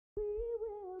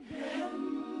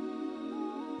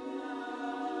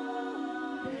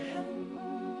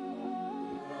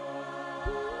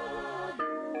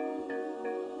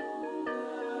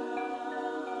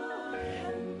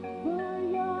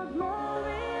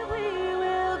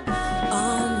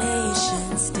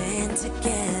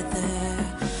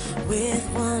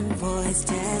eyes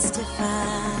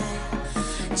testify.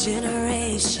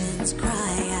 Generations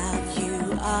cry out,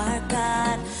 you are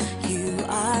God, you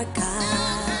are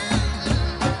God.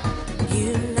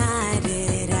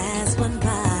 United as one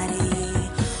body,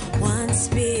 one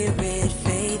spirit,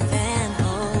 faith and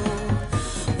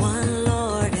hope, one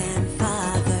Lord and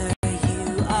Father.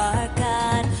 You are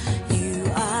God, you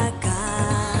are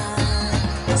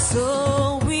God.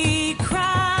 So we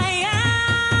cry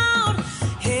out,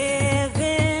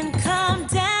 heaven come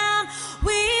down.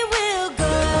 We will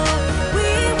go,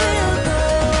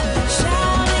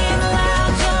 shouting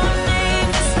loud, your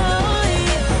name is holy.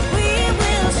 We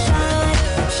will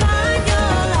shine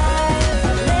your light.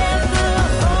 Let the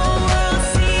whole world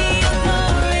see your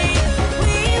glory.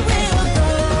 We will go,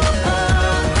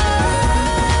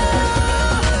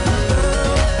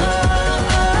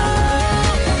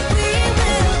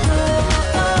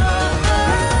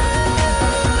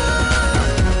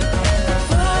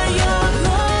 for your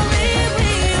glory we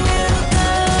will go.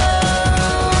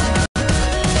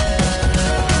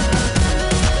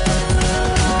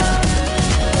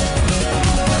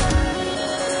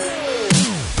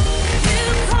 You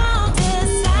called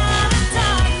us out of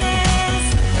darkness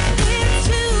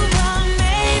into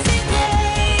amazing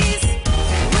grace.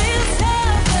 We'll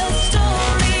tell the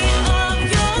story of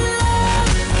your love,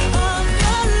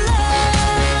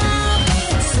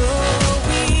 So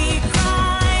we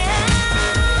cry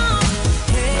out,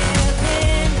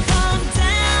 heaven come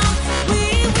down. We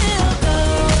will go,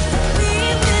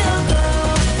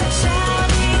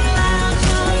 shouting loud,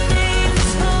 your name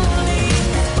is holy.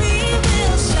 We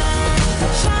will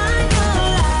shine your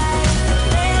light.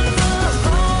 Let the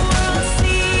whole world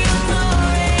see your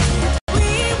glory.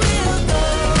 We will go,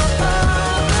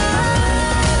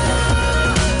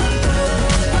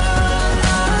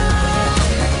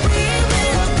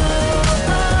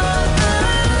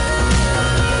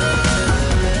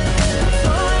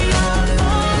 for your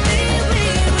glory we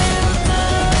will go.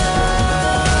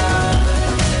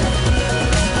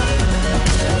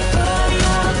 For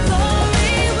your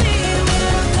glory we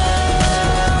will go.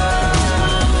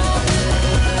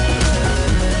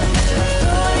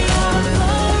 For your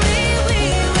glory we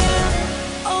will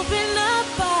open up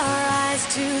our eyes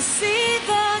to see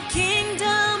the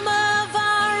kingdom of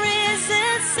our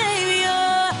risen Savior.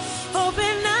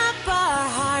 Open up our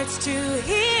hearts to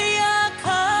hear your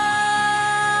call.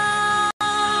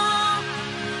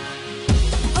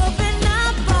 Open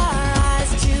up our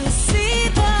eyes to see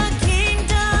the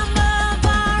kingdom of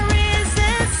our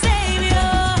risen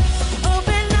Savior.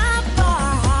 Open up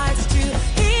our hearts to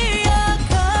hear your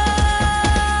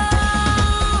call.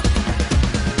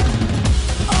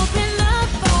 Open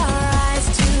up our eyes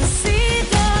to see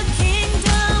the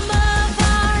kingdom of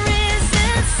our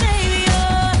risen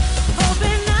Savior.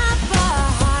 Open up our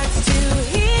hearts to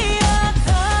hear your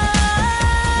call.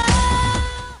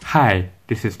 Hi,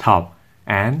 this is Top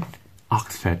and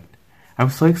Oxford. I'm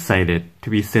so excited to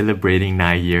be celebrating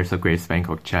 9 years of Grace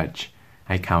Bangkok Church.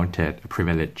 I count it a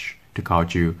privilege to call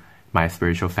you my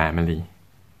spiritual family.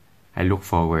 I look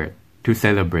forward to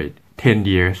celebrate 10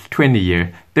 years, 20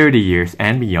 years, 30 years,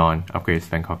 and beyond of Grace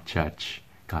Bangkok Church.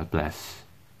 God bless.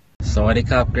 สวัสดี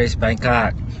ครับ Grace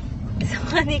Bangkok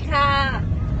สวัสดีค่ะ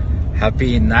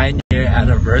Happy 9-year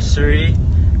anniversary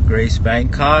Grace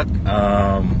Bangkok.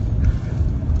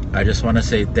 I just want to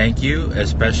say thank you,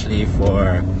 especially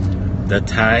for the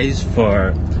Thais, for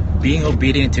being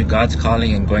obedient to God's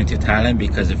calling and going to Thailand,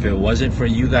 because if it wasn't for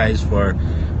you guys for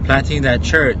planting that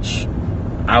church,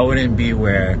 we wouldn't be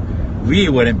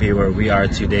where we are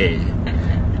today.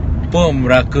 Boom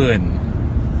Rakun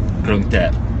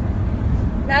Krungtep.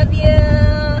 Love you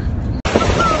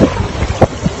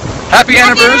Happy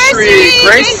anniversary,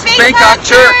 Grace Bangkok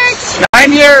Church!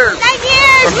 9 years! 9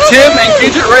 years From Tim and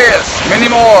Gidget Reyes, many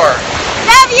more.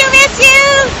 Love you, miss you.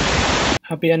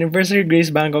 Happy anniversary,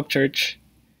 Grace Bangkok Church.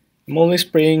 I'm always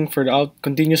praying for the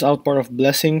continuous outpour of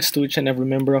blessings to each and every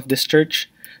member of this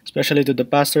church, especially to the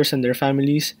pastors and their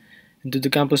families, and to the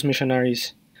campus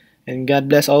missionaries. And God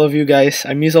bless all of you guys.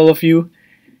 I miss all of you,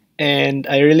 and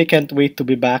I really can't wait to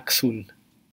be back soon.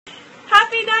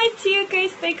 Happy night to you,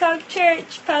 Grace Bangkok Church.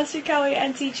 Pastor Kelly,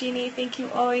 Auntie Jeannie, thank you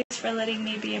always for letting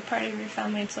me be a part of your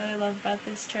family. It's what I love about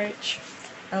this church.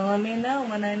 And let me know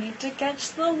when I need to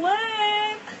catch the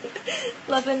wave.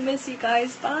 Love and miss you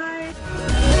guys. Bye.